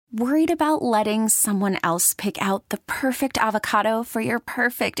Worried about letting someone else pick out the perfect avocado for your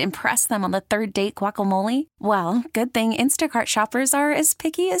perfect impress them on the third date guacamole? Well, good thing Instacart shoppers are as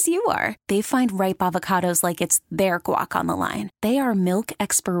picky as you are. They find ripe avocados like it's their guac on the line. They are milk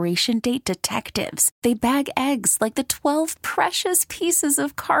expiration date detectives. They bag eggs like the 12 precious pieces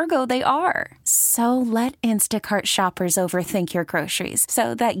of cargo they are. So let Instacart shoppers overthink your groceries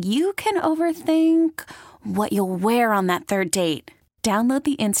so that you can overthink what you'll wear on that third date. Download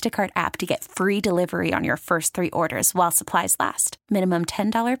the Instacart app to get free delivery on your first 3 orders while supplies last. Minimum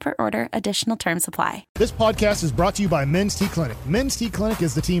 $10 per order. Additional terms apply. This podcast is brought to you by Men's T Clinic. Men's T Clinic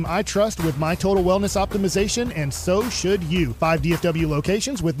is the team I trust with my total wellness optimization, and so should you. 5 DFW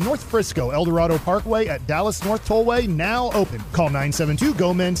locations with North Frisco, El Dorado Parkway at Dallas North Tollway now open. Call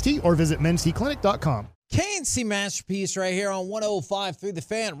 972-GO-MEN'S-T or visit mensteclinic.com. K&C Masterpiece right here on 105 through the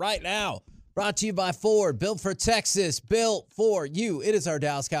fan right now. Brought to you by Ford, built for Texas, built for you. It is our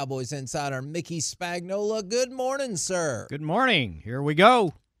Dallas Cowboys insider, Mickey Spagnola. Good morning, sir. Good morning. Here we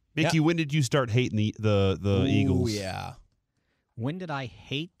go. Mickey, When did you start hating the Eagles? Yeah. When did I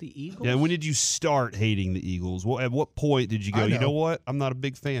hate the Eagles? Yeah, when did you start hating the Eagles? Well, at what point did you go, you know what? I'm not a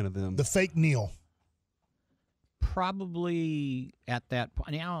big fan of them. The fake Neil. Probably at that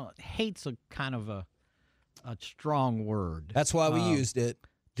point. Now, hate's a kind of a strong word. That's why we used it.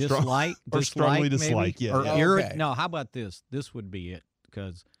 Dislike, or strongly maybe? dislike, yeah. Or Okay. No, how about this? This would be it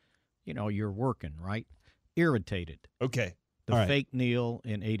because, you're working, right? Irritated. Okay. The All right. fake Neil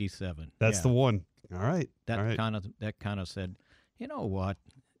in 87. That's the one. All right. That All right. kind of said, you know what?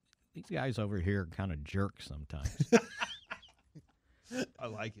 These guys over here are kind of jerks sometimes. I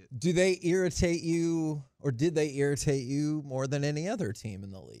like it. Do they irritate you, or did they irritate you more than any other team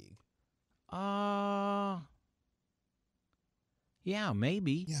in the league? Yeah,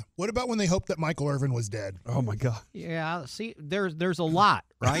 maybe. Yeah. What about when they hoped that Michael Irvin was dead? Oh, my God. Yeah, see, there's a lot,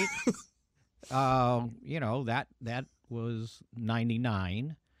 right? That was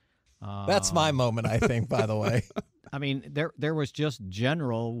 99. That's my moment, I think, by the way. I mean, there was just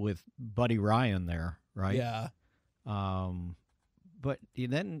general with Buddy Ryan there, right? Yeah. But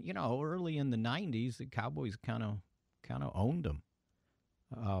then, early in the 90s, the Cowboys kind of owned them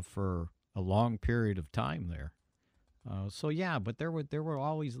for a long period of time there. But there were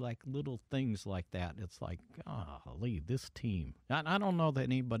always like little things like that. It's like, golly, this team. I don't know that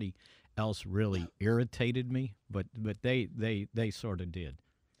anybody else really irritated me, but they sort of did.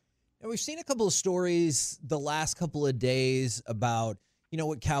 And we've seen a couple of stories the last couple of days about,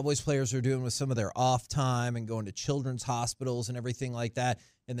 what Cowboys players are doing with some of their off time and going to children's hospitals and everything like that.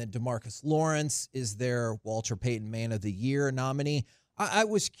 And then DeMarcus Lawrence is their Walter Payton Man of the Year nominee. I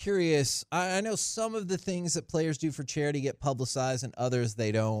was curious. I know some of the things that players do for charity get publicized and others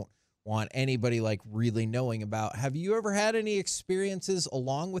they don't want anybody like really knowing about. Have you ever had any experiences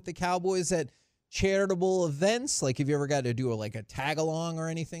along with the Cowboys at charitable events? Like, have you ever got to do a tag along or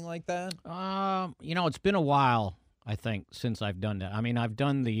anything like that? It's been a while, I think, since I've done that. I mean, I've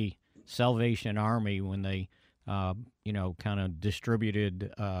done the Salvation Army when they, kind of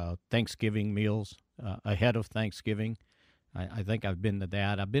distributed Thanksgiving meals ahead of Thanksgiving. I think I've been to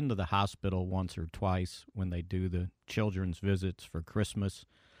that. I've been to the hospital once or twice when they do the children's visits for Christmas.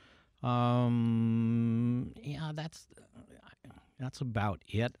 That's about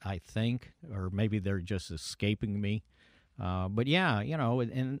it, I think, or maybe they're just escaping me. But yeah,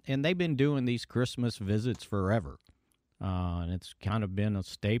 and they've been doing these Christmas visits forever. And it's kind of been a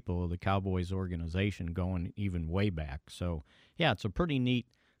staple of the Cowboys organization going even way back. So yeah, it's a pretty neat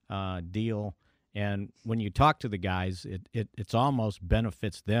deal. And when you talk to the guys, it's almost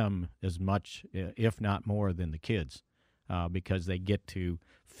benefits them as much, if not more, than the kids, because they get to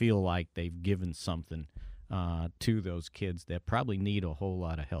feel like they've given something to those kids that probably need a whole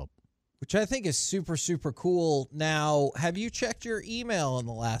lot of help. Which I think is super, super cool. Now, have you checked your email in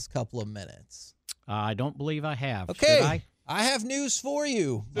the last couple of minutes? I don't believe I have. Okay, Should I have news for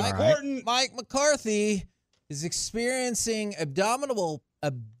you. Mike McCarthy is experiencing abdominal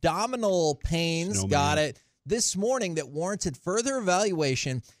pains. Snowman. Got it. This morning that warranted further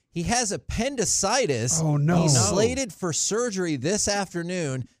evaluation. He has appendicitis. Oh, no. He's slated for surgery this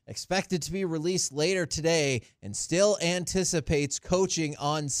afternoon, expected to be released later today, and still anticipates coaching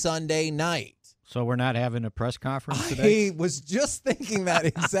on Sunday night. So we're not having a press conference today? I was just thinking that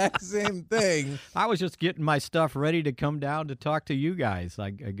exact same thing. I was just getting my stuff ready to come down to talk to you guys. I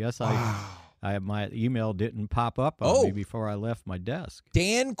guess my email didn't pop up on me before I left my desk.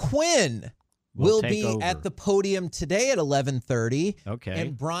 Dan Quinn will be at the podium today at 11:30. Okay.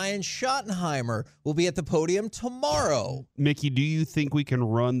 And Brian Schottenheimer will be at the podium tomorrow. Mickey, do you think we can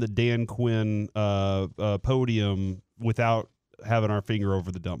run the Dan Quinn podium without having our finger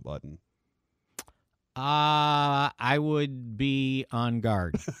over the dump button? I would be on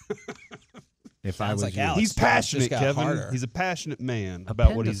guard. If Sounds I was like you. Alex. He's passionate, got Kevin. harder. He's a passionate man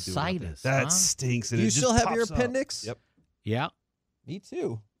about what he's doing. Appendicitis, That huh? stinks. And Do you it just still have your pops up. appendix? Yep. Yeah. Me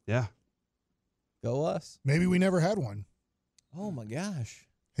too. Yeah. Go us. Maybe we never had one. Oh my gosh.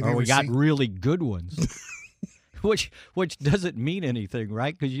 Have you Or ever we got seen- really good ones, which doesn't mean anything,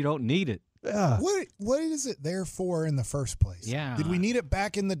 right? Because you don't need it. Yeah. What is it there for in the first place? Yeah. Did we need it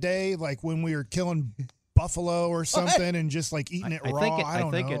back in the day, like when we were killing buffalo or something and just like eating it raw? I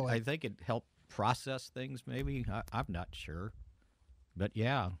don't know. I think it helped process things. Maybe I'm not sure, but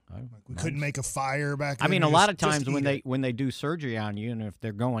yeah, we couldn't make a fire back then. I mean, a We lot of just times when eat it. they do surgery on you, and if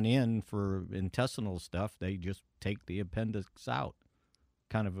they're going in for intestinal stuff, they just take the appendix out.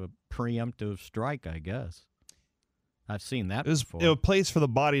 Kind of a preemptive strike, I guess. I've seen that It was before. a place for the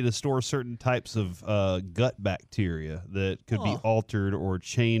body to store certain types of gut bacteria that could be altered or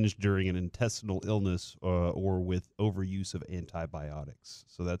changed during an intestinal illness or with overuse of antibiotics.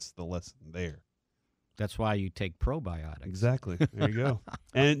 So that's the lesson there. That's why you take probiotics. Exactly. There you go.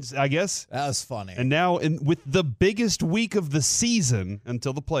 And I guess, That was funny. and now with the biggest week of the season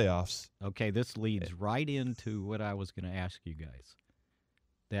until the playoffs. Okay, this leads right into what I was going to ask you guys.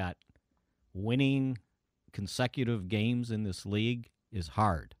 That winning consecutive games in this league is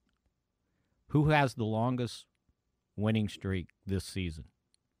hard. Who has the longest winning streak this season?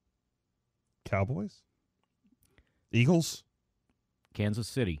 Cowboys? Eagles? Kansas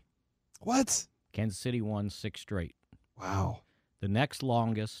City. What? Kansas City won 6 straight. Wow. The next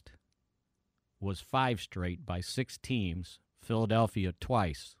longest was 5 straight by 6 teams. Philadelphia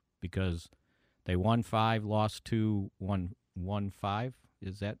twice because they won 5, lost 2, won 5.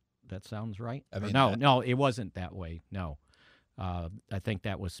 Is that sounds right? I mean, no, it wasn't that way. No. I think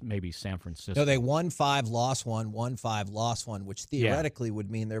that was maybe San Francisco. No, they won 5, lost 1, won 5, lost 1, which theoretically would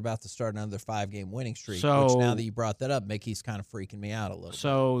mean they're about to start another 5-game winning streak. So- which now that you brought that up, Mickey's kind of freaking me out a little.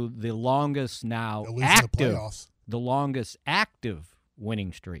 So the longest now They'll lose in the active, playoffs. the longest active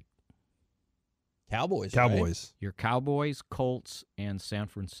winning streak. Cowboys. Cowboys. Your Cowboys, Colts, and San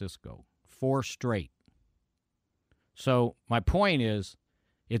Francisco. 4 straight. So my point is,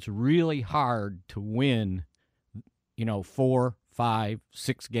 it's really hard to win, 4, 5,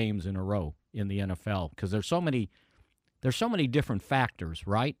 6 games in a row in the NFL because there's so many different factors,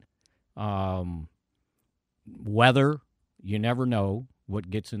 right? Weather, you never know what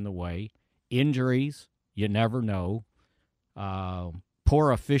gets in the way. Injuries, you never know.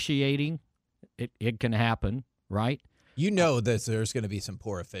 Poor officiating, it can happen, right? You know that there's going to be some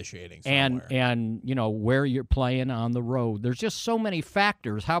poor officiating somewhere. And where you're playing on the road. There's just so many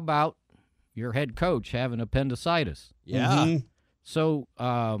factors. How about your head coach having appendicitis? Yeah. Mhm. So,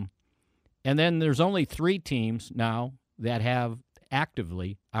 and then there's only 3 teams now that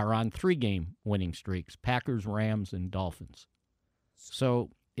are on 3-game winning streaks: Packers, Rams, and Dolphins.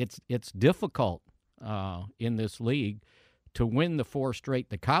 So it's difficult in this league to win the 4 straight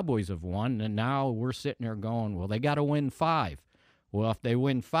the Cowboys have won, and now we're sitting there going, well, they got to win 5. Well, if they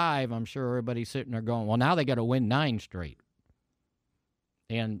win 5, I'm sure everybody's sitting there going, well, now they got to win 9 straight.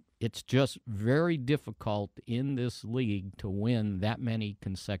 And it's just very difficult in this league to win that many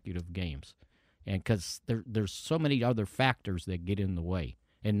consecutive games. And because there's so many other factors that get in the way,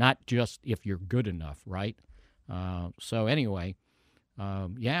 and not just if you're good enough, right? So anyway,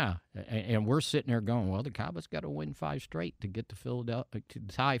 yeah, and we're sitting there going, well, the Cowboys got to win 5 straight to get to Philadelphia, to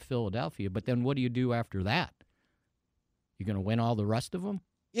tie Philadelphia. But then what do you do after that? You're going to win all the rest of them?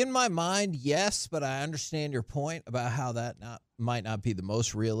 In my mind, yes, but I understand your point about how that might not be the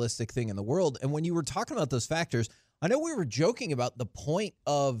most realistic thing in the world. And when you were talking about those factors, I know we were joking about the point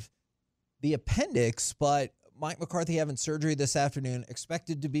of the appendix, but Mike McCarthy having surgery this afternoon,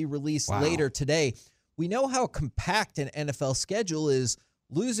 expected to be released later today. We know how compact an NFL schedule is.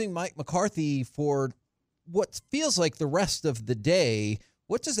 Losing Mike McCarthy for what feels like the rest of the day,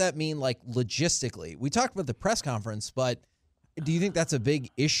 what does that mean, like, logistically? We talked about the press conference, but do you think that's a big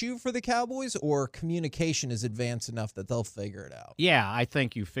issue for the Cowboys, or communication is advanced enough that they'll figure it out? Yeah, I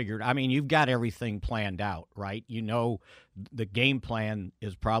think you figured. I mean, you've got everything planned out, right? You know, the game plan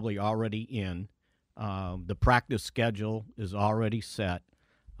is probably already in. The practice schedule is already set.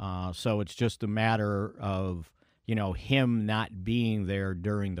 So it's just a matter of, him not being there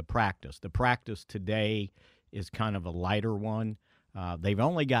during the practice. The practice today is kind of a lighter one. They've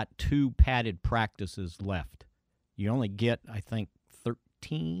only got 2 padded practices left. You only get, I think,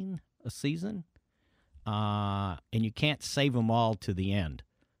 13 a season, and you can't save them all to the end.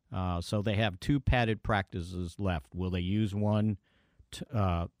 So they have 2 padded practices left. Will they use one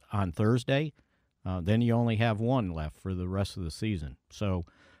on Thursday? Then you only have one left for the rest of the season. So,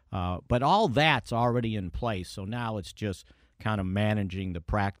 but all that's already in place. So now it's just kind of managing the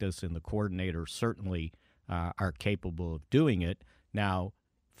practice, and the coordinators certainly are capable of doing it. Now,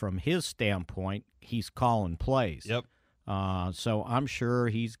 from his standpoint, he's calling plays. Yep. So I'm sure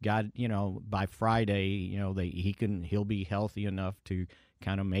he's got, by Friday, he'll be healthy enough to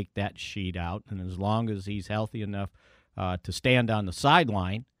kind of make that sheet out. And as long as he's healthy enough to stand on the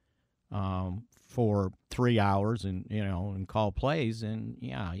sideline for 3 hours and call plays, and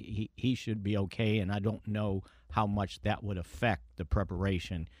yeah, he should be okay. And I don't know how much that would affect the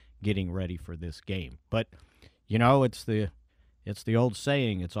preparation getting ready for this game. But it's the old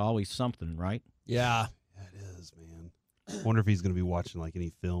saying, it's always something, right? Yeah. It is, man. I wonder if he's going to be watching like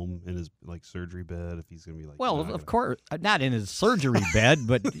any film in his surgery bed. If he's going to be like, well, of course, not in his surgery bed,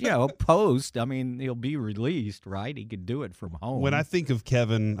 but post. I mean, he'll be released, right? He could do it from home. When I think of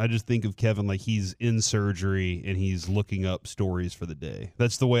Kevin, I just think of Kevin like he's in surgery and he's looking up stories for the day.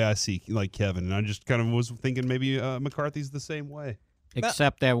 That's the way I see like Kevin, and I just kind of was thinking maybe McCarthy's the same way.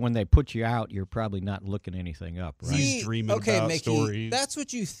 Except that when they put you out, you're probably not looking anything up, right? He's dreaming about Mickey, stories. That's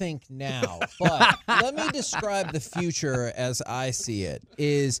what you think now. But let me describe the future as I see it,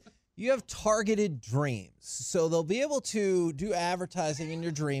 is you have targeted dreams. So they'll be able to do advertising in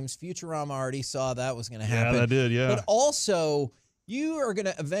your dreams. Futurama already saw that was going to happen. Yeah, that did, yeah. But also, you are going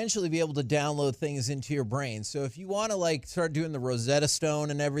to eventually be able to download things into your brain. So if you want to start doing the Rosetta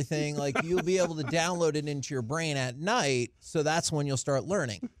Stone and everything, you'll be able to download it into your brain at night. So that's when you'll start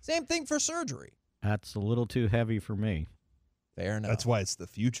learning. Same thing for surgery. That's a little too heavy for me. Fair enough. That's why it's the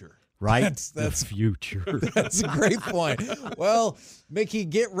future. Right? That's the future. That's a great point. Well, Mickey,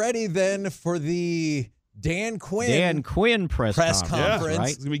 get ready then for the Dan Quinn press conference. Yeah, right?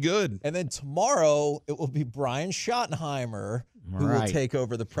 It's going to be good. And then tomorrow it will be Brian Schottenheimer who will take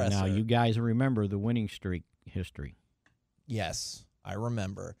over the presser. Now, you guys remember the winning streak history. Yes, I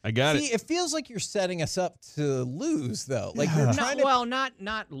remember. I got it. It feels like you're setting us up to lose, though. You're trying to... Well, not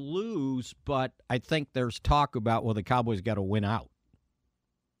lose, but I think there's talk about, the Cowboys got to win out.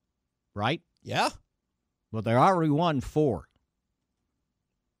 Right? Yeah. Well, they already won 4.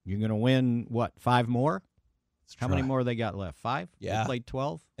 You're going to win, 5 more? How many more they got left? 5? Yeah. They played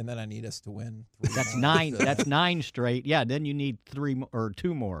 12? And then I need us to win 3 That's more. 9. That's 9 straight. Yeah, then you need 3 or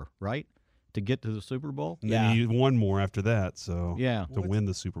 2 more, right? To get to the Super Bowl? And then you need 1 more after that, so yeah, to win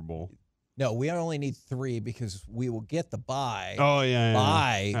the Super Bowl. No, we only need 3 because we will get the bye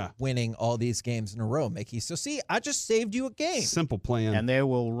by winning all these games in a row, Mickey. So, see, I just saved you a game. Simple plan. And they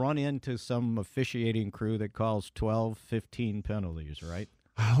will run into some officiating crew that calls 12, 15 penalties, right?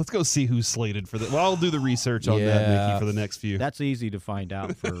 Let's go see who's slated for that. Well, I'll do the research on that, Mickey, for the next few. That's easy to find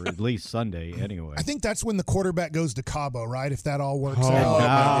out for at least Sunday anyway. I think that's when the quarterback goes to Cabo, right? If that all works out. my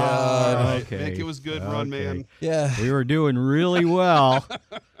God. Okay. Mick, it was good run, man. Yeah. We were doing really well.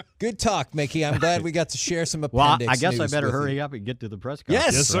 Good talk, Mickey. I'm glad we got to share some Well, appendix I guess I news better with hurry you. up and get to the press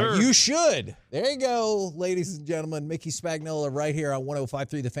conference. Yes, sir. You should. There you go, ladies and gentlemen. Mickey Spagnola right here on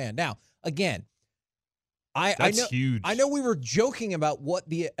 105.3 The Fan. Now, again, I know, huge. I know we were joking about what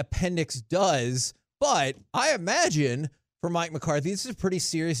the appendix does, but I imagine for Mike McCarthy, this is a pretty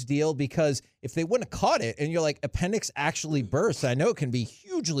serious deal because if they wouldn't have caught it and you're like, appendix actually burst, I know it can be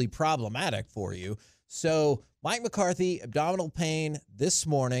hugely problematic for you. So Mike McCarthy, abdominal pain this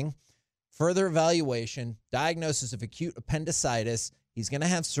morning, further evaluation, diagnosis of acute appendicitis. He's going to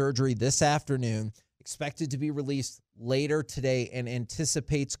have surgery this afternoon, expected to be released later today, and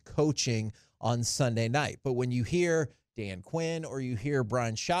anticipates coaching on Sunday night. But when you hear Dan Quinn or you hear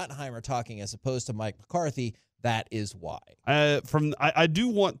Brian Schottenheimer talking as opposed to Mike McCarthy, that is why. I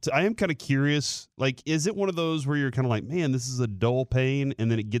am kind of curious, is it one of those where you're kind of like, man, this is a dull pain, and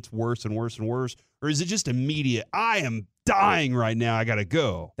then it gets worse and worse and worse? Or is it just immediate, I am dying right now, I got to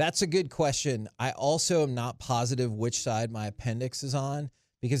go? That's a good question. I also am not positive which side my appendix is on,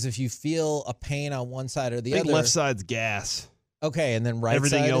 because if you feel a pain on one side or the other. Left side's gas. Okay, and then right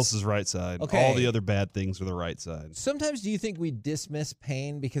Everything side else is right side. Okay. All the other bad things are the right side. Sometimes do you think we dismiss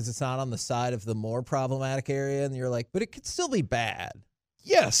pain because it's not on the side of the more problematic area, and you're like, but it could still be bad?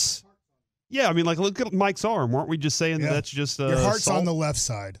 Yes. Yeah, I mean, look at Mike's arm. Weren't we just saying that's just your heart's salt? on the left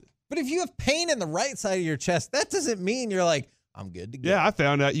side. But if you have pain in the right side of your chest, that doesn't mean you're like, I'm good to go. Yeah, I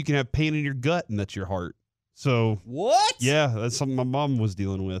found out you can have pain in your gut, and that's your heart. So what? Yeah, that's something my mom was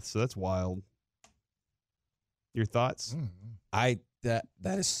dealing with, so that's wild. Your thoughts? That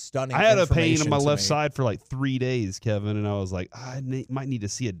is stunning. I had a pain information on my to left me. side for 3 days, Kevin, and I was like, might need to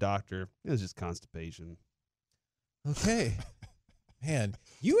see a doctor. It was just constipation. Okay. Man,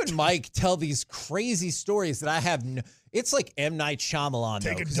 you and Mike tell these crazy stories that I have it's like M. Night Shyamalan.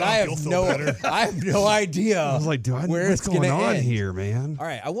 Take a though, dump, I you'll feel better. I have no idea. I was like, where what's it's going on end. here, man? All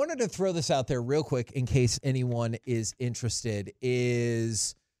right, I wanted to throw this out there real quick in case anyone is interested.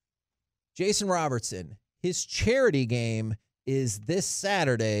 Is Jason Robertson, his charity game is this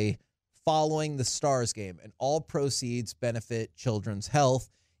Saturday following the Stars game, and all proceeds benefit Children's Health.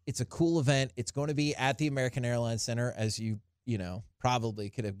 It's a cool event. It's going to be at the American Airlines Center, as you probably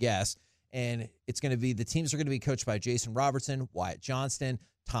could have guessed. And it's going to be, the teams are going to be coached by Jason Robertson, Wyatt Johnston,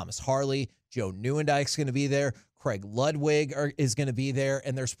 Thomas Harley, Joe Neuendijk's going to be there, Craig Ludwig is going to be there,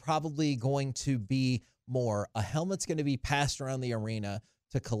 and there's probably going to be more. A helmet's going to be passed around the arena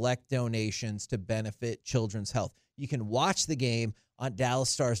to collect donations to benefit Children's Health. You can watch the game on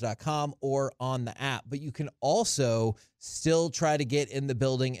DallasStars.com or on the app, but you can also still try to get in the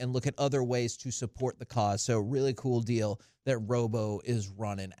building and look at other ways to support the cause. So really cool deal that Robo is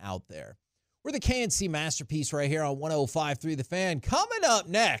running out there. We're the K&C Masterpiece right here on 105.3 The Fan. Coming up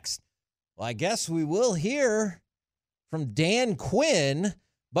next, well, I guess we will hear from Dan Quinn,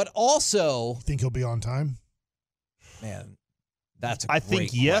 but also... Think he'll be on time? Man, that's a I great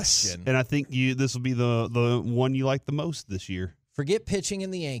think yes, question. and I think this will be the one you like the most this year. Forget pitching in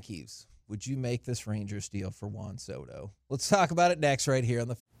the Yankees. Would you make this Rangers deal for Juan Soto? Let's talk about it next right here on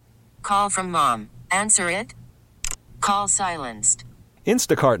the... Call from mom. Answer it. Call silenced.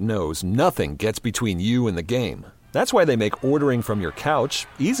 Instacart knows nothing gets between you and the game. That's why they make ordering from your couch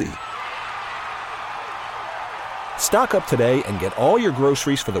easy. Stock up today and get all your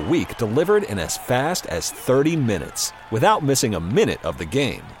groceries for the week delivered in as fast as 30 minutes without missing a minute of the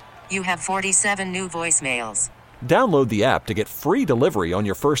game. You have 47 new voicemails. Download the app to get free delivery on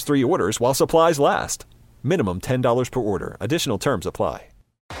your first 3 orders while supplies last. Minimum $10 per order. Additional terms apply.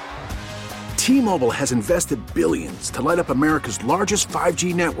 T-Mobile has invested billions to light up America's largest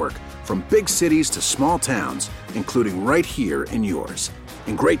 5G network, from big cities to small towns, including right here in yours.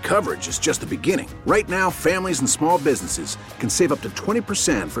 And great coverage is just the beginning. Right now, families and small businesses can save up to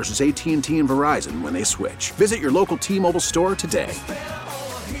 20% versus AT&T and Verizon when they switch. Visit your local T-Mobile store today.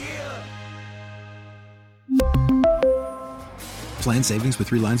 Plan savings with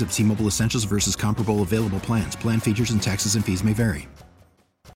 3 lines of T-Mobile Essentials versus comparable available plans. Plan features and taxes and fees may vary.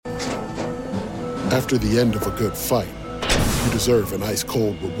 After the end of a good fight, you deserve an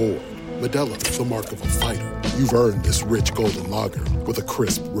ice-cold reward. Modelo is the mark of a fighter. You've earned this rich golden lager with a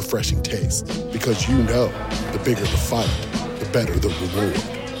crisp, refreshing taste. Because you know, the bigger the fight, the better the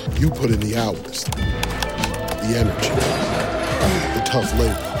reward. You put in the hours, the energy, the tough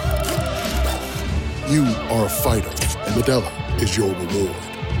labor. You are a fighter, and Modelo is your reward.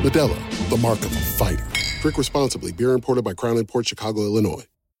 Modelo, the mark of a fighter. Drink responsibly. Beer imported by Crown Imports, Chicago, Illinois.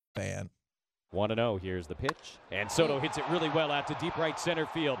 Fan. 1-0, here's the pitch, and Soto hits it really well out to deep right center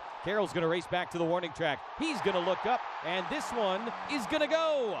field. Carroll's going to race back to the warning track. He's going to look up, and this one is going to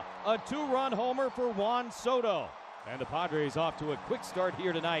go. A 2-run homer for Juan Soto. And the Padres off to a quick start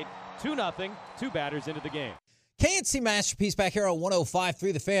here tonight. 2-0, 2 batters into the game. K&C Masterpiece back here on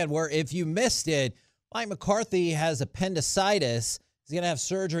 105.3 The Fan, where if you missed it, Mike McCarthy has appendicitis. He's going to have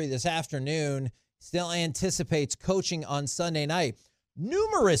surgery this afternoon. Still anticipates coaching on Sunday night.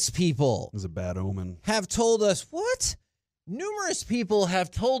 Numerous people It was a bad omen. have told us, what? Numerous people have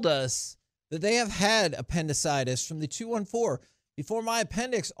told us that they have had appendicitis from the 214. Before my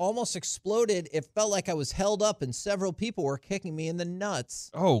appendix almost exploded, it felt like I was held up and several people were kicking me in the nuts.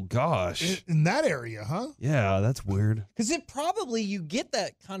 Oh, gosh. In that area, huh? Yeah, that's weird. Because you get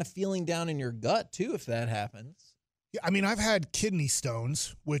that kind of feeling down in your gut, too, if that happens. Yeah, I mean, I've had kidney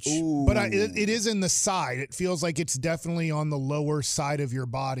stones, which, Ooh. but it is in the side. It feels like it's definitely on the lower side of your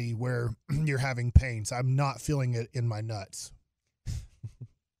body where you're having pain. So I'm not feeling it in my nuts.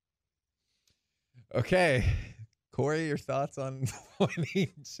 Okay. Corey, your thoughts on what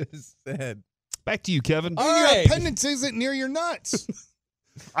he just said? Back to you, Kevin. All Your right. appendix isn't near your nuts.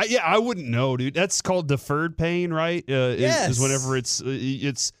 I wouldn't know, dude. That's called deferred pain, right? Yes. Is whenever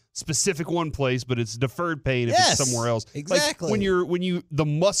it's specific one place, but it's deferred pain if Yes, it's somewhere else. exactly. Like when the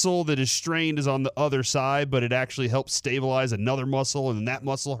muscle that is strained is on the other side, but it actually helps stabilize another muscle, and then that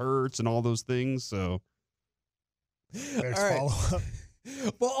muscle hurts and all those things. So There's All right. follow-up.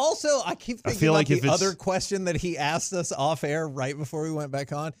 Well, also, I keep thinking feel about like if the it's- other question that he asked us off air right before we went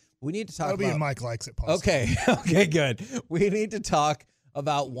back on. We need to talk That'll be about... in Mike Likes It. Possibly. Okay, okay, good. We need to talk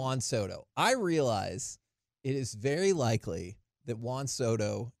about Juan Soto. I realize it is very likely that Juan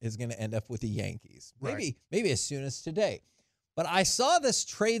Soto is going to end up with the Yankees. Maybe as soon as today. But I saw this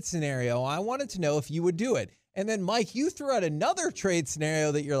trade scenario. I wanted to know if you would do it. And then, Mike, you threw out another trade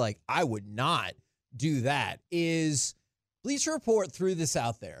scenario that you're like, I would not do that. Is Bleacher Report threw this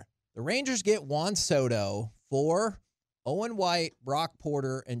out there. The Rangers get Juan Soto for Owen White, Brock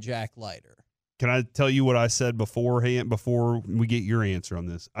Porter, and Jack Leiter. Can I tell you what I said before we get your answer on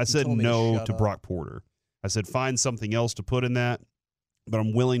this? I said no to Brock Porter. I said find something else to put in that, but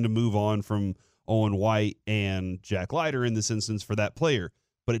I'm willing to move on from Owen White and Jack Leiter in this instance for that player.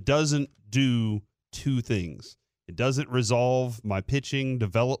 But it doesn't do two things. It doesn't resolve my pitching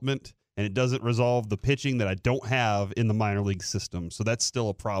development, and it doesn't resolve the pitching that I don't have in the minor league system. So that's still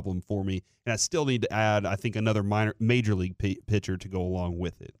a problem for me, and I still need to add, I think, another major league pitcher to go along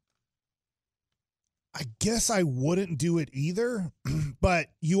with it. I guess I wouldn't do it either, but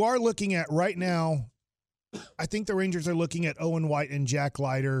you are looking at right now, I think the Rangers are looking at Owen White and Jack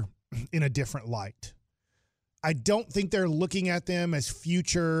Leiter in a different light. I don't think they're looking at them as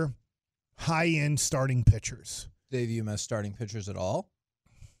future high-end starting pitchers. They view them as starting pitchers at all?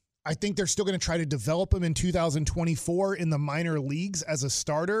 I think they're still going to try to develop them in 2024 in the minor leagues as a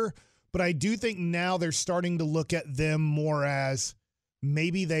starter, but I do think now they're starting to look at them more as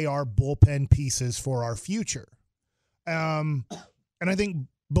maybe they are bullpen pieces for our future. And I think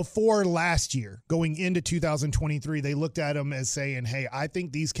before last year, going into 2023, they looked at them as saying, hey, I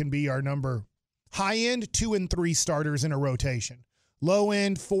think these can be our number high-end 2 and 3 starters in a rotation.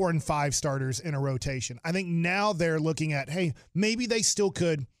 Low-end 4 and 5 starters in a rotation. I think now they're looking at, hey, maybe they still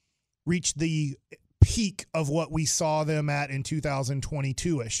could reach the peak of what we saw them at in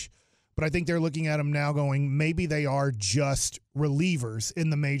 2022-ish. But I think they're looking at them now going, maybe they are just relievers in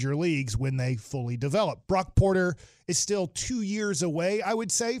the major leagues when they fully develop. Brock Porter is still 2 years away, I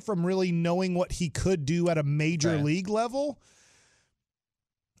would say, from really knowing what he could do at a major league level.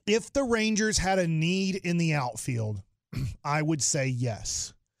 If the Rangers had a need in the outfield, I would say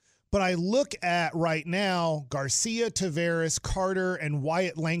yes. But I look at right now Garcia, Taveras, Carter, and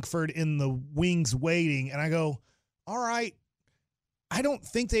Wyatt Langford in the wings waiting, and I go, all right, I don't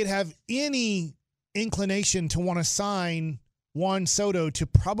think they'd have any inclination to want to sign Juan Soto to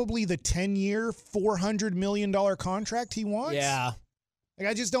probably the 10-year, $400 million contract he wants. Yeah. Like,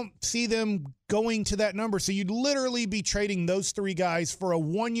 I just don't see them going to that number. So you'd literally be trading those 3 guys for a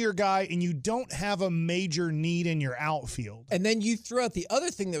 1-year guy, and you don't have a major need in your outfield. And then you threw out the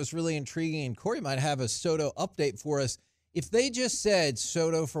other thing that was really intriguing, and Corey might have a Soto update for us. If they just said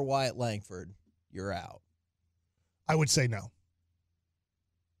Soto for Wyatt Langford, you're out. I would say no.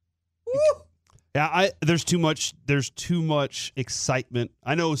 Woo! Yeah, there's too much excitement.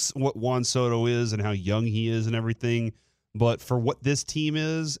 I know what Juan Soto is and how young he is and everything, but for what this team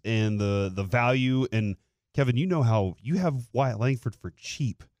is and the value, and Kevin, you know how you have Wyatt Langford for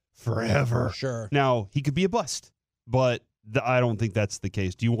cheap forever. Sure. Now, he could be a bust, but I don't think that's the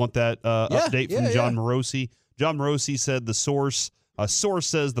case. Do you want that update from John Morosi? John Morosi said a source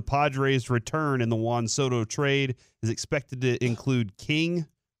says the Padres' return in the Juan Soto trade is expected to include King,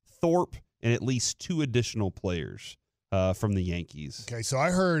 Thorpe, and at least 2 additional players from the Yankees. Okay, so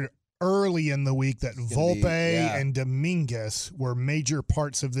I heard early in the week that Volpe and Dominguez were major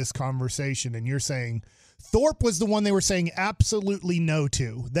parts of this conversation, and you're saying Thorpe was the one they were saying absolutely no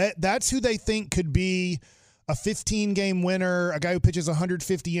to. That's who they think could be a 15-game winner, a guy who pitches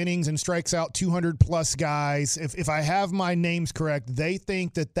 150 innings and strikes out 200-plus guys. If I have my names correct, they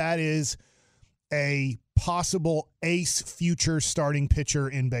think that is a possible ace future starting pitcher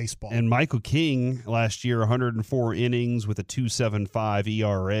in baseball. And Michael King last year, 104 innings with a 2.75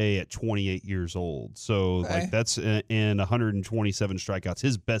 ERA at 28 years old. So that's in 127 strikeouts,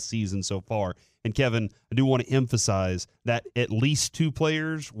 his best season so far. And Kevin, I do want to emphasize that at least 2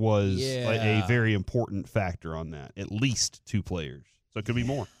 players was a very important factor on that. At least 2 players. So it could be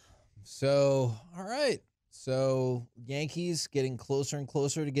more. So, all right. So Yankees getting closer and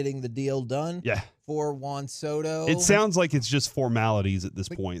closer to getting the deal done for Juan Soto. It sounds like it's just formalities at this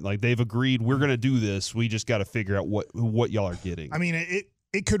point. Like they've agreed we're going to do this. We just got to figure out what y'all are getting. I mean,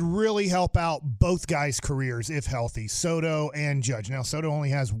 it could really help out both guys' careers if healthy, Soto and Judge. Now, Soto only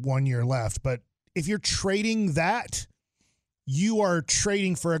has 1 year left, but if you're trading that, you are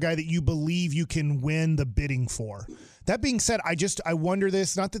trading for a guy that you believe you can win the bidding for. That being said, I wonder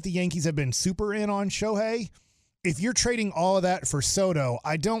this, not that the Yankees have been super in on Shohei. If you're trading all of that for Soto,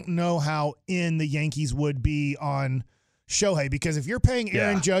 I don't know how in the Yankees would be on Shohei, because if you're paying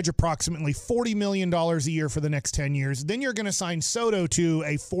Aaron Judge approximately $40 million a year for the next 10 years, then you're going to sign Soto to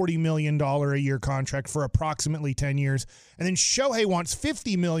a $40 million a year contract for approximately 10 years. And then Shohei wants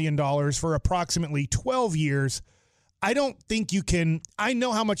 $50 million for approximately 12 years. I don't think you can. I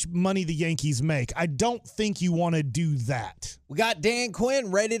know how much money the Yankees make. I don't think you want to do that. We got Dan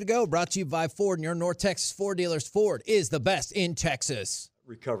Quinn ready to go. Brought to you by Ford and your North Texas Ford dealers. Ford is the best in Texas.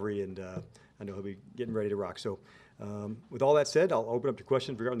 Recovery, and I know he'll be getting ready to rock. So with all that said, I'll open up to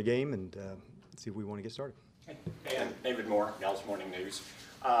questions regarding the game and see if we want to get started. And David Moore, Dallas Morning News.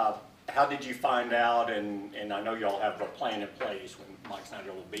 How did you find out, and I know y'all have a plan in place when Mike's not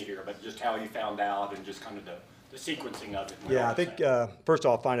able to be here, but just how you found out and just kind of the sequencing of it? Yeah, I think first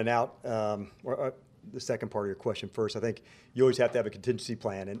off, finding out, or the second part of your question first, I think you always have to have a contingency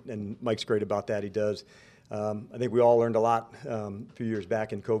plan, and Mike's great about that. He does. I think we all learned a lot a few years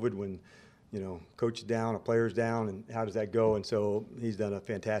back in COVID when, coach is down, a player's down, and how does that go? And so he's done a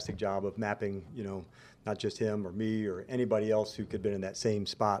fantastic job of mapping, not just him or me or anybody else who could have been in that same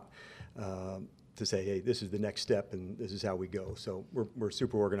spot to say, hey, this is the next step and this is how we go. So we're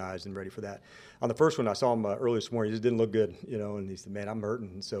super organized and ready for that. On the first one, I saw him earlier this morning. He just didn't look good, and he said, man, I'm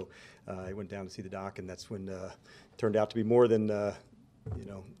hurting. And so he went down to see the doc, and that's when it turned out to be more than,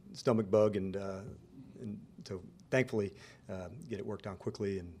 stomach bug. And so thankfully get it worked on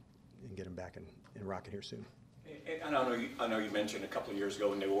quickly and get him back and rocking here soon. And I know you mentioned a couple of years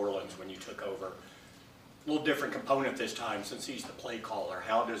ago in New Orleans when you took over, a little different component this time since he's the play caller.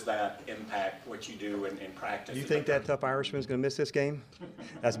 How does that impact what you do in practice? You think that tough Irishman's going to miss this game?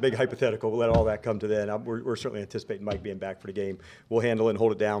 That's a big hypothetical. We'll let all that come to then. We're certainly anticipating Mike being back for the game. We'll handle it and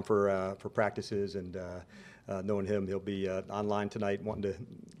hold it down for practices, and knowing him, he'll be online tonight wanting to,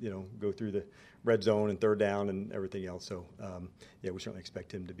 go through the red zone and third down and everything else. So, we certainly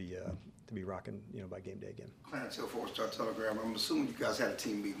expect him to be rocking, by game day again. Clarence Hill, 4-Star Telegram. I'm assuming you guys had a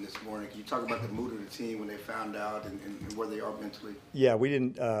team meeting this morning. Can you talk about the mood of the team when they found out and where they are mentally? Yeah, we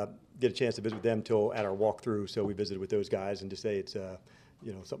didn't get a chance to visit with them until at our walkthrough, so we visited with those guys and to say it's,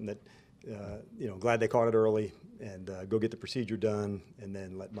 something that, glad they caught it early and go get the procedure done and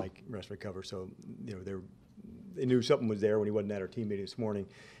then let Mike rest recover. So, they knew something was there when he wasn't at our team meeting this morning,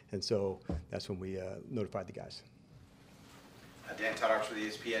 and so that's when we notified the guys. Dan Tuddox for the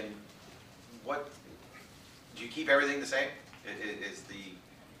ESPN. Do you keep everything the same? Is the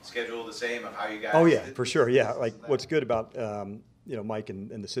schedule the same of how you guys? Oh yeah, for sure. Yeah, like what's good about Mike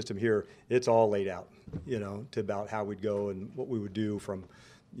and the system here, it's all laid out. To about how we'd go and what we would do from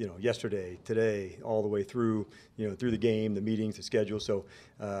yesterday, today, all the way through through the game, the meetings, the schedule. So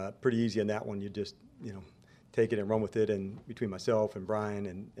pretty easy on that one. You just take it and run with it. And between myself and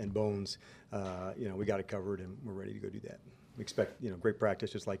Brian and Bones, we got it covered and we're ready to go do that. We expect great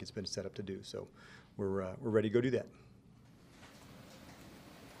practice just like it's been set up to do. So we're ready to go do that.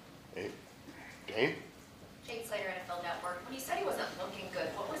 Hey, Dane? Shane Slater, NFL Network. When you said he wasn't looking good,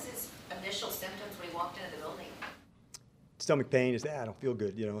 what was his initial symptoms when he walked into the building? Stomach pain is I don't feel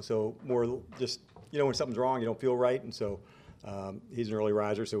good, so more just, when something's wrong, you don't feel right. And so he's an early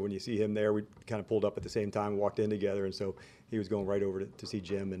riser, so when you see him there, we kind of pulled up at the same time, walked in together, and so he was going right over to see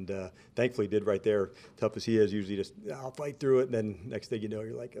Jim, and thankfully did right there. Tough as he is, usually just, I'll fight through it, and then next thing you know,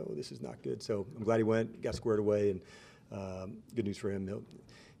 you're like, oh, this is not good. So I'm glad he went, got squared away, and good news for him.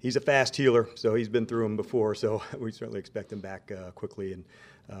 He's a fast healer, so he's been through them before, so we certainly expect him back quickly and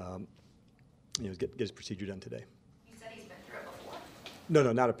get his procedure done today. You said he's been through it before?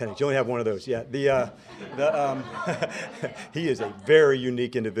 No, not appendix. You only have one of those. Yeah, he is a very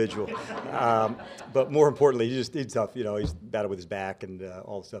unique individual. But more importantly, he's tough. He's battled with his back and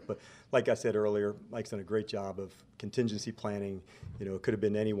all the stuff. But like I said earlier, Mike's done a great job of contingency planning. It could have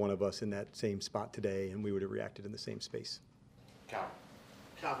been any one of us in that same spot today, and we would have reacted in the same space.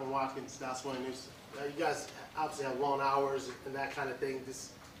 Calvin Watkins, Dallas Morning News. You guys obviously have long hours and that kind of thing.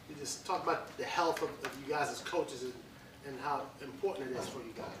 You just talk about the health of you guys as coaches and how important it is for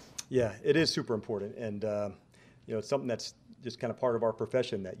you guys. Yeah, it is super important, and it's something that's just kind of part of our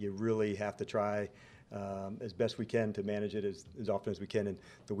profession that you really have to try as best we can to manage it as often as we can. And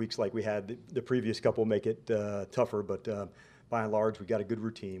the weeks like we had the previous couple make it tougher, but by and large, we got a good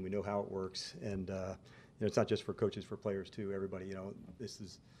routine. We know how it works, and it's not just for coaches, for players too. Everybody,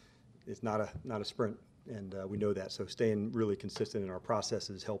 it's not a sprint, and we know that. So staying really consistent in our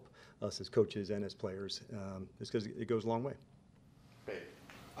processes help us as coaches and as players, just because it goes a long way.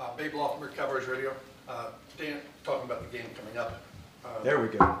 Babe Loftmer, Cowboys Radio. Dan, talking about the game coming up. There we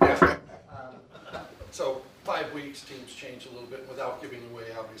go. Yeah. So 5 weeks, teams change a little bit without giving away,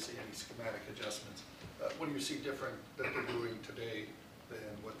 obviously, any schematic adjustments. What do you see different that they're doing today than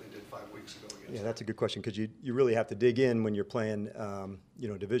what they did 5 weeks ago? Yeah, that's a good question, because you really have to dig in when you're playing,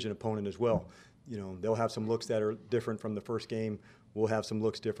 division opponent as well. They'll have some looks that are different from the first game. We'll have some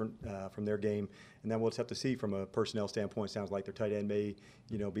looks different from their game, and then we'll just have to see from a personnel standpoint. Sounds like their tight end may,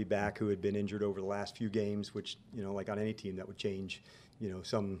 be back, who had been injured over the last few games, which, like on any team, that would change,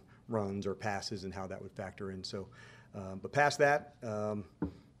 some runs or passes and how that would factor in. So, but past that, how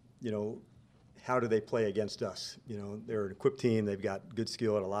do they play against us? They're an equipped team. They've got good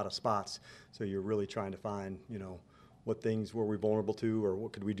skill at a lot of spots. So you're really trying to find, what things were we vulnerable to, or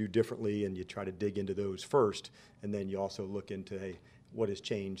what could we do differently, and you try to dig into those first, and then you also look into, hey, what has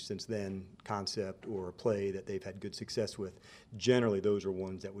changed since then, concept or a play that they've had good success with. Generally, those are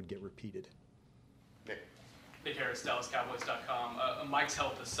ones that would get repeated. Nick Harris, DallasCowboys.com. Mike's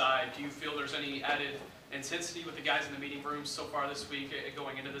health aside, do you feel there's any added intensity with the guys in the meeting rooms so far this week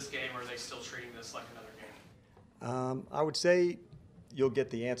going into this game, or are they still treating this like another game? I would say you'll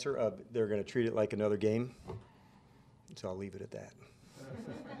get the answer of they're going to treat it like another game, so I'll leave it at that.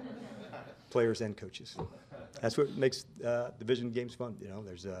 Players and coaches. That's what makes division games fun. You know,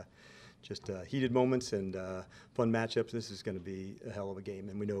 there's just heated moments and fun matchups. This is going to be a hell of a game,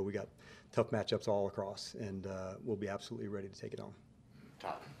 and we know we got tough matchups all across, and we'll be absolutely ready to take it on.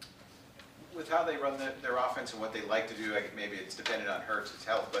 Tom. With how they run their offense and what they like to do, maybe it's dependent on Hurts'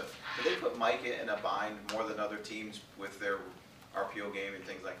 health, but do they put Mike in a bind more than other teams with their RPO game and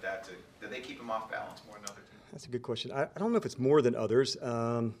things like that? Do they keep him off balance more than other teams? That's a good question. I don't know if it's more than others.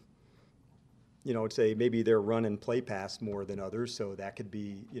 You know, I'd say maybe they're run and play pass more than others, so that could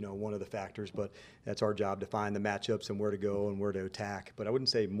be, you know, one of the factors. But that's our job to find the matchups and where to go and where to attack. But I wouldn't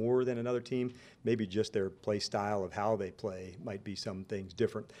say more than another team. Maybe just their play style of how they play might be some things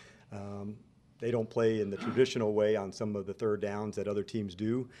different. They don't play in the traditional way on some of the third downs that other teams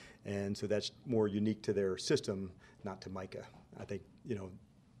do, and so that's more unique to their system, not to Micah. I think, you know,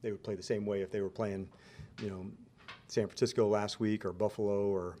 they would play the same way if they were playing, you know, San Francisco last week or Buffalo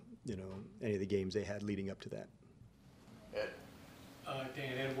or, you know, any of the games they had leading up to that.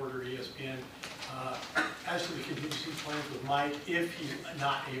 Dan Edward, ESPN. As to the contingency plans with Mike, if he's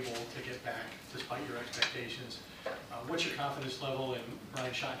not able to get back despite your expectations, what's your confidence level in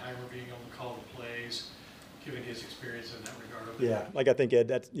Brian Schottenheimer being able to call the plays, given his experience in that regard? Yeah, like I think, Ed,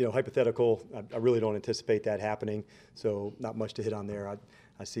 that's, you know, hypothetical. I really don't anticipate that happening, so not much to hit on there.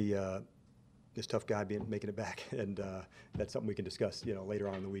 I see this tough guy making it back, and that's something we can discuss, you know, later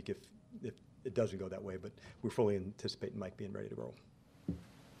on in the week if it doesn't go that way. But we're fully anticipating Mike being ready to roll.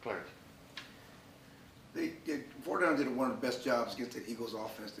 Clark. Fort Downs did one of the best jobs against the Eagles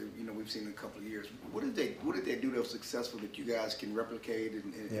offense that, you know, we've seen in a couple of years. What did they do that was successful that you guys can replicate?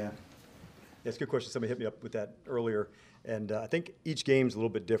 Yeah, it's a good question. Somebody hit me up with that earlier, and I think each game's a little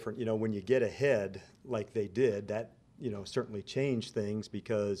bit different. You know, when you get ahead like they did, that, you know, certainly changed things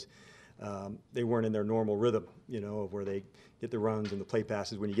because they weren't in their normal rhythm, you know, of where they get the runs and the play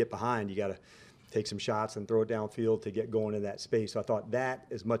passes. When you get behind, you got to take some shots and throw it downfield to get going in that space. So I thought that,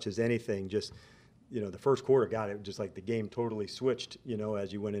 as much as anything, just, you know, the first quarter got it, just like the game totally switched, you know,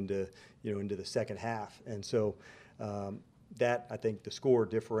 as you went into, you know, into the second half. And so that, I think, the score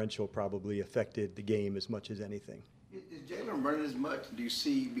differential probably affected the game as much as anything. Is Jalen running as much? Do you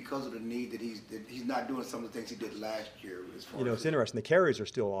see, because of the need, that he's not doing some of the things he did last year? As far, you know, it's interesting. The carries are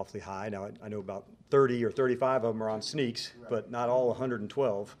still awfully high. Now, I know about 30 or 35 of them are on sneaks, but not all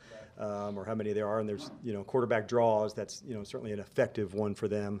 112, or how many there are. And there's, you know, quarterback draws. That's, you know, certainly an effective one for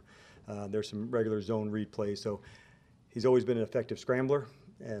them. There's some regular zone read plays. So he's always been an effective scrambler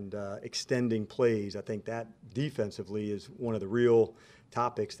and extending plays. I think that defensively is one of the real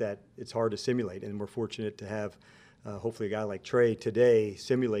topics that it's hard to simulate. And we're fortunate to have hopefully a guy like Trey today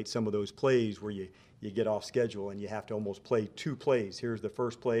simulate some of those plays where you get off schedule and you have to almost play two plays. Here's the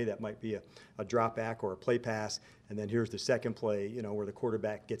first play that might be a drop back or a play pass, and then here's the second play, you know, where the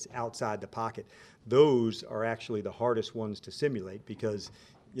quarterback gets outside the pocket. Those are actually the hardest ones to simulate because,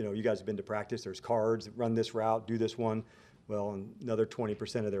 you know, you guys have been to practice. There's cards, run this route, do this one. Well, in another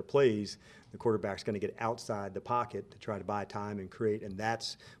 20% of their plays, the quarterback's going to get outside the pocket to try to buy time and create, and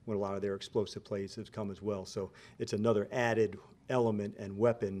that's when a lot of their explosive plays have come as well. So it's another added element and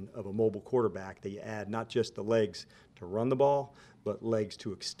weapon of a mobile quarterback that you add not just the legs to run the ball, but legs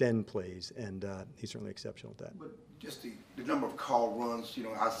to extend plays, and he's certainly exceptional at that. But just the number of call runs, you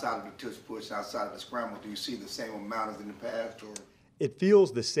know, outside of the tush push, outside of the scramble, do you see the same amount as in the past? Or? It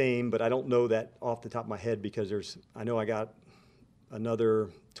feels the same, but I don't know that off the top of my head because I know I got another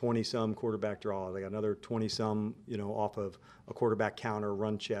 20-some quarterback draws. I got another 20-some, you know, off of a quarterback counter,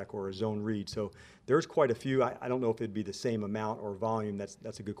 run check, or a zone read. So there's quite a few. I don't know if it'd be the same amount or volume.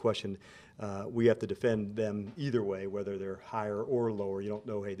 That's a good question. We have to defend them either way, whether they're higher or lower. You don't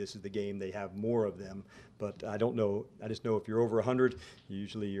know, hey, this is the game. They have more of them. But I don't know. I just know if you're over 100,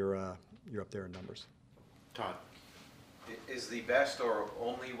 usually you're up there in numbers. Todd. Is the best or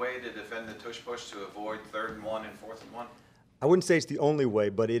only way to defend the tush push to avoid 3rd and 1 and 4th and 1? I wouldn't say it's the only way,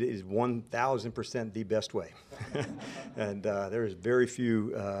 but it is 1,000% the best way. And there's very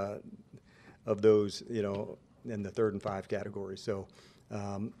few of those, you know, in the 3rd and 5 category. So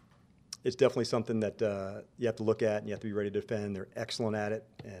it's definitely something that you have to look at and you have to be ready to defend. They're excellent at it,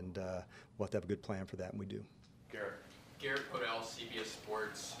 and we'll have to have a good plan for that, and we do. Garrett. Garrett Podell, CBS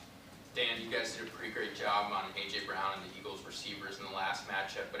Sports. Dan, you guys did a pretty great job on A.J. Brown and the Eagles receivers in the last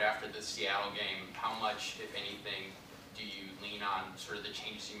matchup, but after the Seattle game, how much, if anything, do you lean on sort of the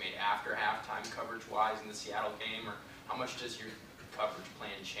changes you made after halftime coverage-wise in the Seattle game, or how much does your coverage plan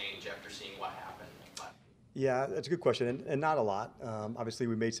change after seeing what happened? Yeah, that's a good question, and not a lot. Obviously,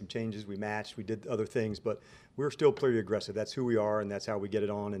 we made some changes, we matched, we did other things, but we're still pretty aggressive. That's who we are, and that's how we get it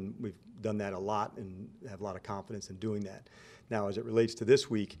on, and we've done that a lot and have a lot of confidence in doing that. Now, as it relates to this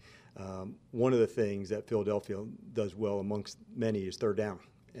week, one of the things that Philadelphia does well amongst many is third down.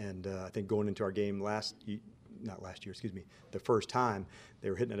 And I think going into our game the first time, they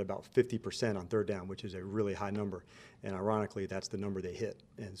were hitting at about 50% on third down, which is a really high number. And ironically, that's the number they hit.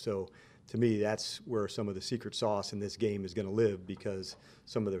 And so to me, that's where some of the secret sauce in this game is going to live, because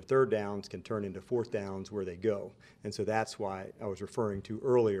some of their third downs can turn into fourth downs where they go. And so that's why I was referring to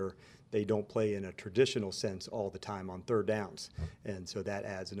earlier, they don't play in a traditional sense all the time on third downs. And so that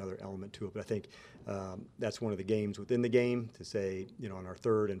adds another element to it. But I think that's one of the games within the game to say, on our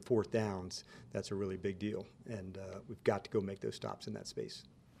third and fourth downs, that's a really big deal. And we've got to go make those stops in that space.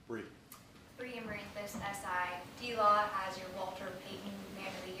 Bree Marinthus, SI. D-Law as your Walter Payton Man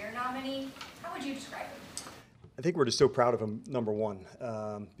of the Year nominee. How would you describe him? I think we're just so proud of him, number one,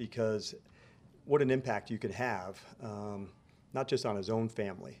 because what an impact you can have, not just on his own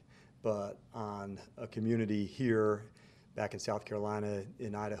family, but on a community here, back in South Carolina,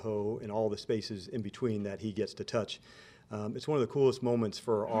 in Idaho, and all the spaces in between that he gets to touch. It's one of the coolest moments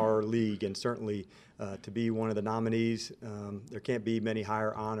for our league, and certainly to be one of the nominees. There can't be many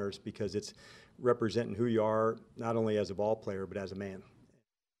higher honors, because it's representing who you are, not only as a ball player, but as a man.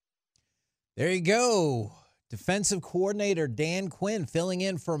 There you go. Defensive coordinator Dan Quinn filling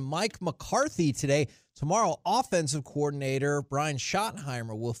in for Mike McCarthy today. Tomorrow, offensive coordinator Brian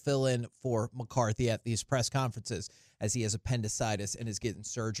Schottenheimer will fill in for McCarthy at these press conferences, as he has appendicitis and is getting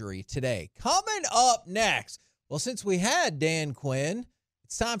surgery today. Coming up next, well, since we had Dan Quinn,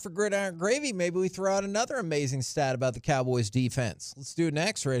 it's time for Gridiron Gravy. Maybe we throw out another amazing stat about the Cowboys defense. Let's do it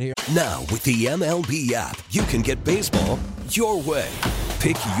next right here. Now, with the MLB app, you can get baseball your way.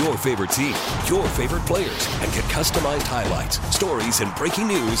 Pick your favorite team, your favorite players, and get customized highlights, stories, and breaking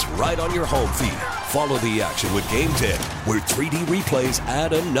news right on your home feed. Follow the action with Game 10, where 3D replays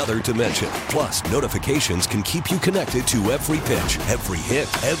add another dimension. Plus, notifications can keep you connected to every pitch, every hit,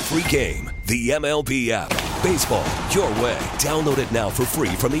 every game. The MLB app. Baseball your way. Download it now for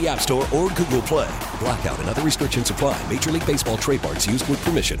free from the App Store or Google Play. Blackout and other restrictions apply. Major League Baseball trademarks used with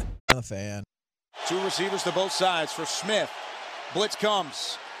permission. I'm a fan. Two receivers to both sides for Smith. Blitz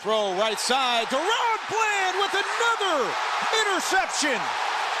comes. Throw right side to Ron Bland with another interception.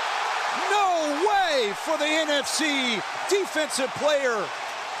 No way for the NFC Defensive Player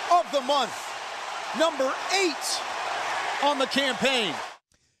of the Month. Number 8 on the campaign.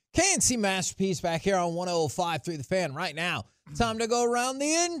 K&C Masterpiece back here on 105.3 The Fan right now. Time to go around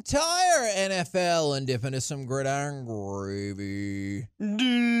the entire NFL and dip into some gridiron gravy.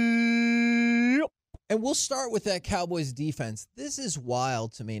 And we'll start with that Cowboys defense. This is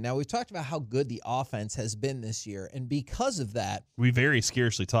wild to me. Now, we've talked about how good the offense has been this year, and because of that, we very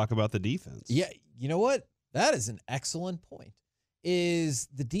scarcely talk about the defense. Yeah, you know what? That is an excellent point. Is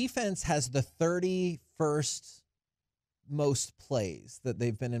the defense has the 31st most plays that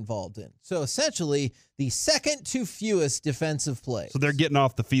they've been involved in. So essentially, the second to fewest defensive plays. So they're getting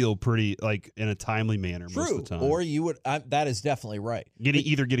off the field pretty, in a timely manner most of the time. Or you would, that is definitely right.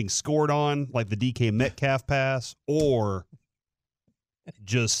 Either getting scored on, like the DK Metcalf pass, or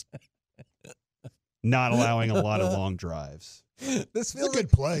just not allowing a lot of long drives. This feels a good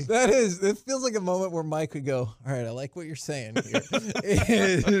play. It feels like a moment where Mike would go, all right, I like what you're saying here.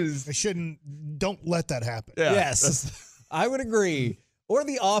 Don't let that happen. Yeah. Yes. I would agree. Or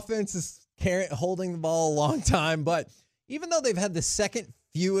the offense is holding the ball a long time. But even though they've had the second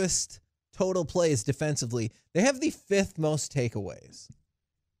fewest total plays defensively, they have the 5th most takeaways.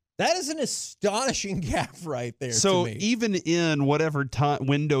 That is an astonishing gap right there. So to me. Even in whatever time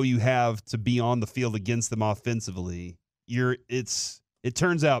window you have to be on the field against them offensively, it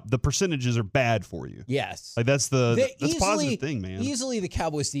turns out the percentages are bad for you. Yes. That's positive thing, man. Easily the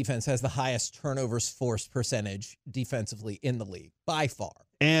Cowboys defense has the highest turnovers forced percentage defensively in the league by far.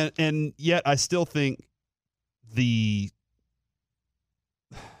 And yet I still think there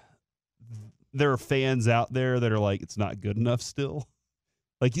are fans out there that are like, it's not good enough still.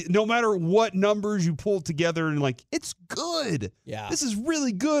 No matter what numbers you pull together and it's good. Yeah. This is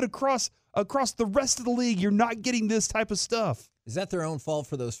really good across the rest of the league. You're not getting this type of stuff. Is that their own fault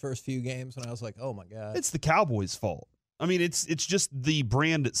for those first few games when I was like, oh, my God? It's the Cowboys' fault. I mean, it's just the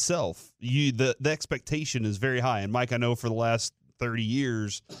brand itself. The expectation is very high. And Mike, I know for the last 30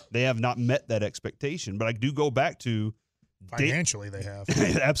 years they have not met that expectation. But I do go back to financially they have.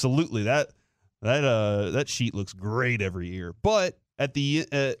 Absolutely. That sheet looks great every year. But at the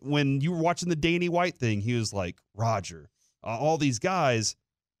when you were watching the Danny White thing, he was like, Roger, all these guys,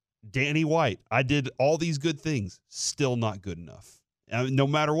 Danny White, I did all these good things, still not good enough. No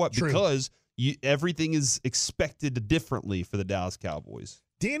matter what, True. because everything is expected differently for the Dallas Cowboys.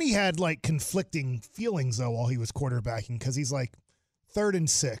 Danny had like conflicting feelings though while he was quarterbacking because he's like 3rd and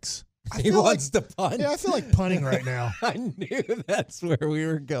 6. He wants to punt. Yeah, I feel like punting right now. I knew that's where we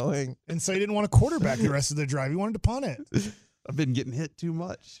were going. And so he didn't want to quarterback the rest of the drive. He wanted to punt it. I've been getting hit too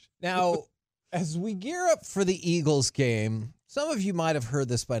much. Now, as we gear up for the Eagles game, some of you might have heard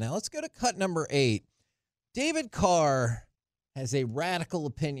this by now. Let's go to cut number 8. David Carr has a radical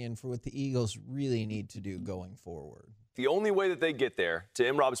opinion for what the Eagles really need to do going forward. The only way that they get there, to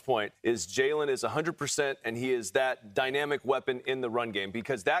M. Rob's point, is Jalen is 100% and he is that dynamic weapon in the run game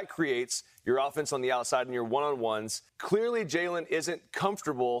because that creates your offense on the outside and your one-on-ones. Clearly, Jalen isn't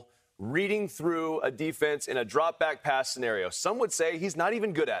comfortable reading through a defense in a drop-back pass scenario. Some would say he's not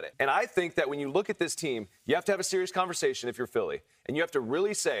even good at it. And I think that when you look at this team, you have to have a serious conversation if you're Philly. And you have to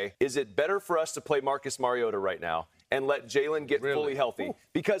really say, is it better for us to play Marcus Mariota right now and let Jalen get fully healthy?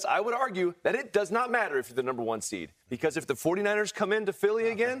 Because I would argue that it does not matter if you're the number 1 seed. Because if the 49ers come into Philly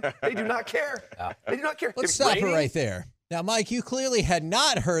again, they do not care. They do not care. Let's stop it right there. Now, Mike, you clearly had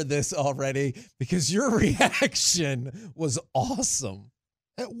not heard this already because your reaction was awesome.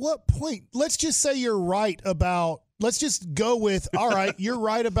 At what point? Let's just say you're right about, let's just go with, all right, you're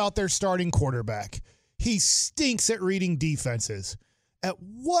right about their starting quarterback. He stinks at reading defenses. At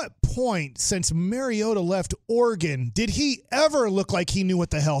what point since Mariota left Oregon did he ever look like he knew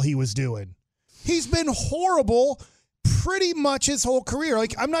what the hell he was doing? He's been horrible pretty much his whole career.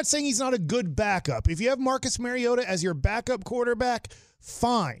 Like, I'm not saying he's not a good backup. If you have Marcus Mariota as your backup quarterback,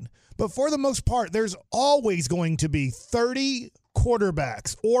 fine. But for the most part, there's always going to be 30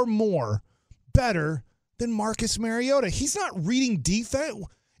 quarterbacks or more better than Marcus Mariota. He's not reading defense.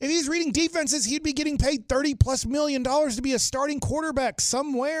 If he's reading defenses, he'd be getting paid $30+ million to be a starting quarterback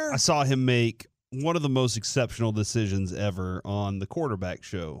somewhere. I saw him make one of the most exceptional decisions ever on the quarterback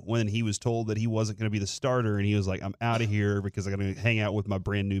show when he was told that he wasn't going to be the starter, and he was like, I'm out of here because I'm going to hang out with my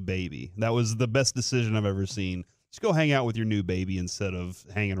brand new baby. That was the best decision I've ever seen. Just go hang out with your new baby instead of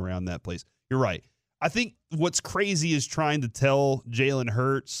hanging around that place. You're right. I think what's crazy is trying to tell Jalen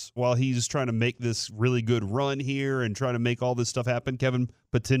Hurts while he's trying to make this really good run here and trying to make all this stuff happen, Kevin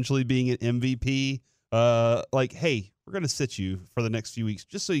potentially being an MVP, like, hey, we're going to sit you for the next few weeks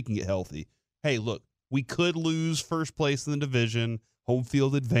just so you can get healthy. Hey, look, we could lose first place in the division, home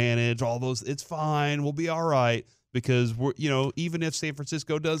field advantage, all those. It's fine. We'll be all right because we're, even if San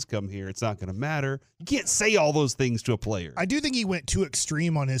Francisco does come here, it's not going to matter. You can't say all those things to a player. I do think he went too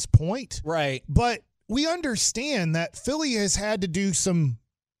extreme on his point. Right. But we understand that Philly has had to do some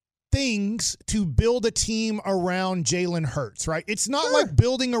things to build a team around Jalen Hurts, right? It's not like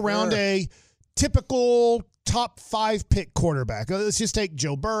building around a typical top 5 pick quarterback. Let's just take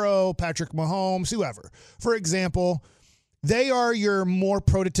Joe Burrow, Patrick Mahomes, whoever. For example, they are your more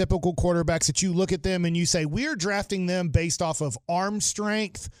prototypical quarterbacks that you look at them and you say, we're drafting them based off of arm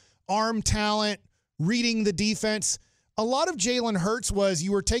strength, arm talent, reading the defense. A lot of Jalen Hurts was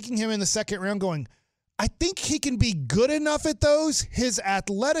you were taking him in the second round going, I think he can be good enough at those. His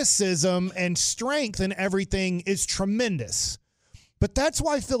athleticism and strength and everything is tremendous. But that's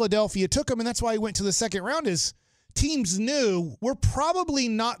why Philadelphia took him, and that's why he went to the second round is teams knew we're probably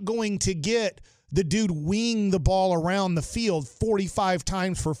not going to get the dude winging the ball around the field 45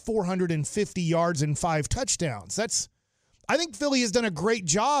 times for 450 yards and 5 touchdowns. I think Philly has done a great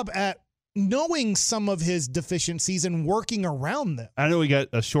job at knowing some of his deficiencies and working around them. I know we got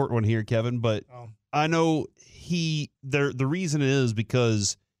a short one here, Kevin, but I know the reason is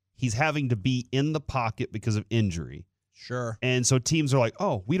because he's having to be in the pocket because of injury. Sure. And so teams are like,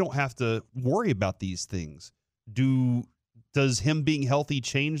 oh, we don't have to worry about these things. Does him being healthy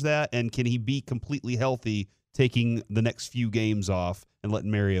change that? And can he be completely healthy taking the next few games off and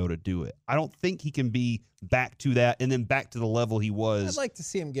letting Mariota do it? I don't think he can be back to that and then back to the level he was. I'd like to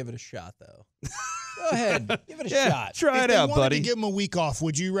see him give it a shot, though. Go ahead. Give it a shot. Try it out, buddy. If they wanted to give him a week off,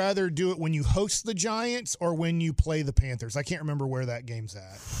 would you rather do it when you host the Giants or when you play the Panthers? I can't remember where that game's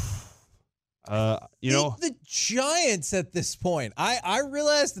at. The Giants at this point. I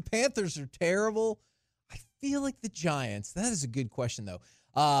realize the Panthers are terrible. I feel like the Giants. That is a good question, though.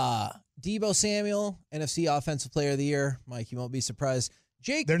 Deebo Samuel, NFC Offensive Player of the Year. Mike, you won't be surprised.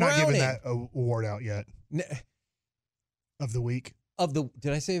 Jake They're Browning. not giving that award out yet. Of the week.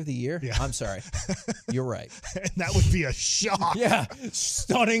 Did I say of the year? Yeah. I'm sorry. You're right. And that would be a shock. Yeah.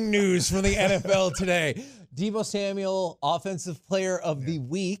 Stunning news from the NFL today. Deebo Samuel, Offensive Player of the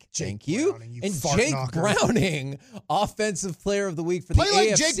Week. Thank you. And Jake Browning, Offensive Player of the Week for the AFC. Play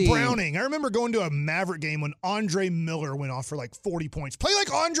like Jake Browning. I remember going to a Maverick game when Andre Miller went off for like 40 points. Play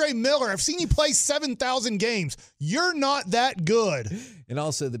like Andre Miller. I've seen you play 7,000 games. You're not that good. And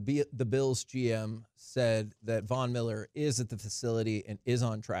also the Bills GM said that Von Miller is at the facility and is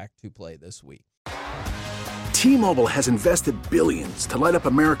on track to play this week. T-Mobile has invested billions to light up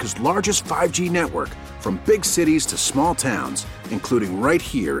America's largest 5G network, from big cities to small towns, including right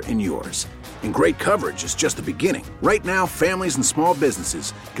here in yours. And great coverage is just the beginning. Right now, families and small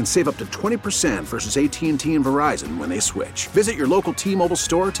businesses can save up to 20% versus AT&T and Verizon when they switch. Visit your local T-Mobile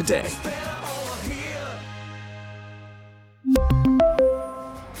store today.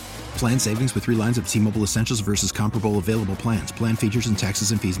 Plan savings with 3 lines of T-Mobile Essentials versus comparable available plans. Plan features and taxes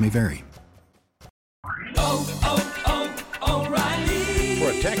and fees may vary.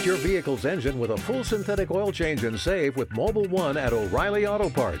 Protect your vehicle's engine with a full synthetic oil change and save with Mobile One at O'Reilly Auto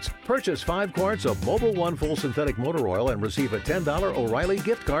Parts. Purchase 5 quarts of Mobile One full synthetic motor oil and receive a $10 O'Reilly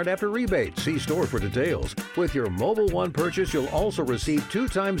gift card after rebate. See store for details. With your Mobile One purchase, you'll also receive 2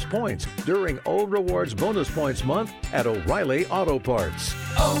 times points during O Rewards Bonus Points Month at O'Reilly Auto Parts.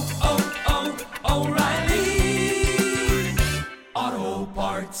 O'Reilly Auto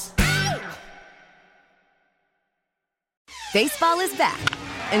Parts. Baseball is back,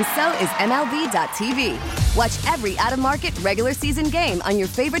 and so is MLB.tv. Watch every out-of-market regular season game on your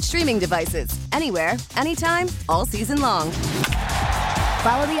favorite streaming devices, anywhere, anytime, all season long.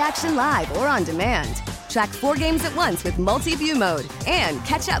 Follow the action live or on demand. Track 4 games at once with multi-view mode and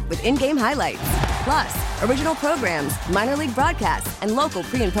catch up with in-game highlights. Plus, original programs, minor league broadcasts, and local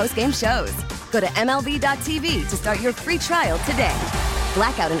pre- and post-game shows. Go to MLB.tv to start your free trial today.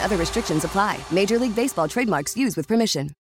 Blackout and other restrictions apply. Major League Baseball trademarks used with permission.